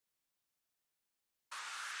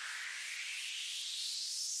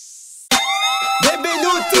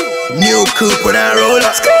New coupe when I roll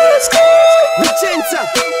up.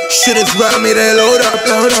 Shooters round me, they load up.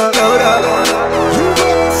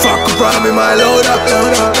 Fuck around me, my load up.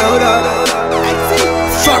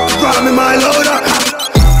 Fuck around me, my load up.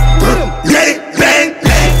 Let it bang,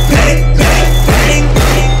 bang, bang, bang,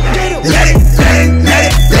 bang. Let it bang, let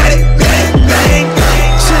it, let it bang,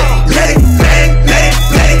 bang. Let it bang, let it,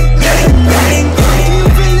 let it bang, bang.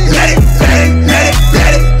 Let it bang, let it,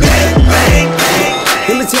 let it bang, bang.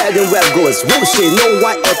 Let me tell them rap goers, real shit, no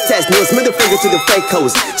white attached, no middle finger to the fake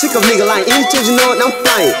hoes. Sick of nigga lying, any change you know it, I'm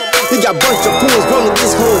fine. You got bunch of pools, run with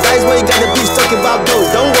this hoes. That is why you got the beats talking about those.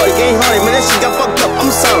 Don't worry, it ain't hard, man, that shit got fucked up, I'm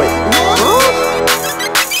sorry.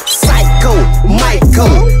 Psycho,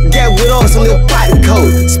 Michael, get with us on your body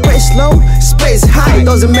code. Space low, space high,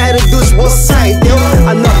 doesn't matter, douche, what side, yo.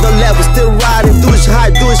 Another level, still riding, douche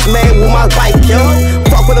high, douche man with my bike, yo.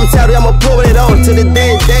 Fuck what I'm telling you, I'ma pour it on till the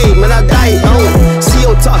day, man, I die on. See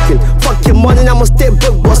you talking, fuck your money, I'ma stay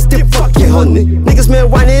broke, but still fuck your honey. Niggas man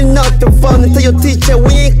whining nothing funny, tell your teacher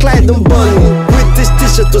we ain't clad them bunny. With this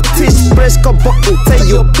teacher to teach, press cup button, tell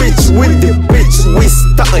your bitch, with the bitch, we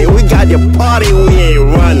starting, we got your party, we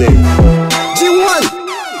ain't running. G1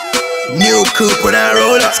 New coupe when I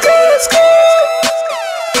roll up.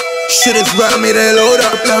 Shooters round me, they load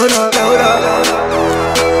up.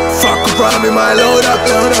 Fuck around me, my load up.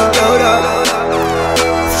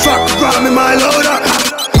 Fuck around me, my load up.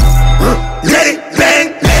 Let it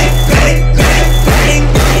bang, bang, bang, bang, bang.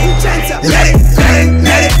 Let it bang,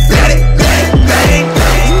 let it, let it bang, bang.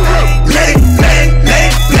 Let it bang, let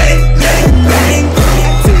it, let it bang, bang.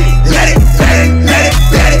 Let it bang, let it,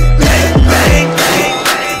 let it bang, bang.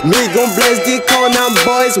 Me gon' bless the corner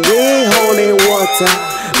boys, we ain't holding water.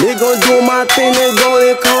 Me gon' do my thing and go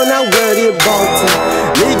in corner where the butter.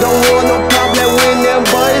 Me gon' want no problem with them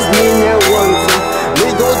boys, me never want to. Me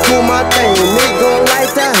gon' do my thing, me gon' light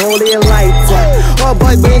that holy lighter. Oh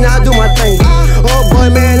boy, man, I do my thing. Oh boy,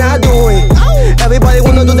 man, I do it. Everybody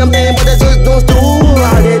wanna do them thing, but they just don't do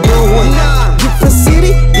how they do it. Different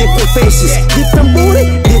city, different faces, different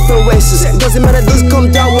booty, different races. Doesn't matter, just come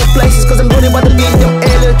down with places, cause I'm really about to be them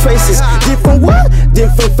alien traces. Different what?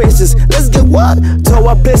 Different faces. Let's get what? To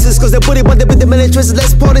our places, cause the booty about to be the many traces.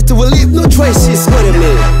 Let's party till we leave no traces. Wait a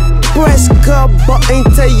minute. Press cup button,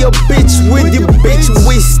 tell your bitch with the bitch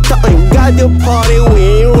we starting. Got the party,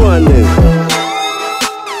 we ain't running.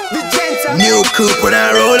 New coupe when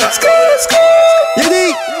I roll up. You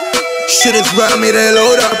dig? Shooters round me, they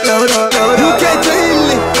load up. You can't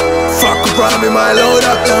kill it. Fuck around me, my load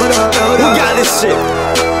up. Who got this shit?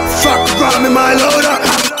 Fuck around me, my load up.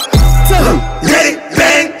 Tell him. Let it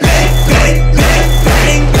bang, bang, bang, bang,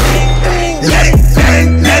 bang. Let it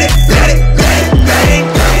bang, let it, let it bang,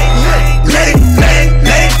 bang. Let it bang,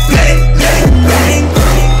 let it, let it bang, bang.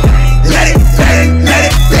 Let it bang, let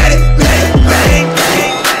it, let it bang,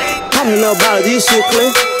 bang. I don't know about this shit,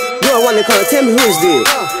 Cliff. You don't wanna call it, tell me who's this.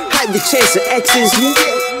 Hype the chaser, X's me.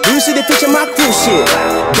 You see the picture, my crew shit.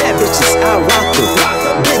 Bad bitches, I rock them.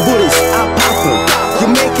 Big booties, I pop them. You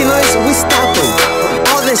making noise, we stop them.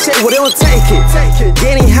 All that shit, well, they don't take it.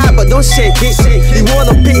 Getting high, but don't shake it. You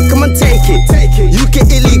wanna pick, come and take it. You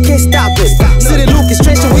can't elite, can't stop it. City looking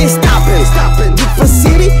straight, so we ain't stopping. Different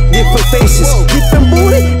city, different faces. Different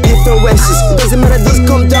booty, different races. Doesn't matter, just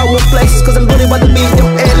come down with places, cause I'm really about to be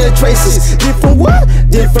them alien traces. Different what?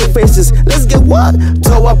 Different faces. Let's get what?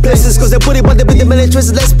 To our places, cause the booty about to be the many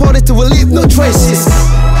traces. Let's party till we leave no traces.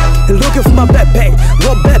 Looking for my backpack,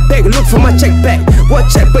 one backpack, look for my check bag. What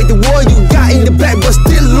check bag, the one you got in the bag, but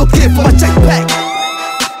still looking for my check pack.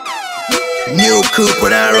 New coupe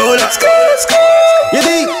when I roll up. You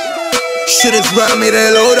dig? Shooters round me,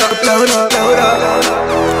 they load up.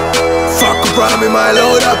 Fuck around me, my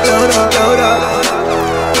load up.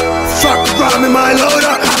 Fuck around me, my load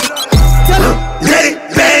up.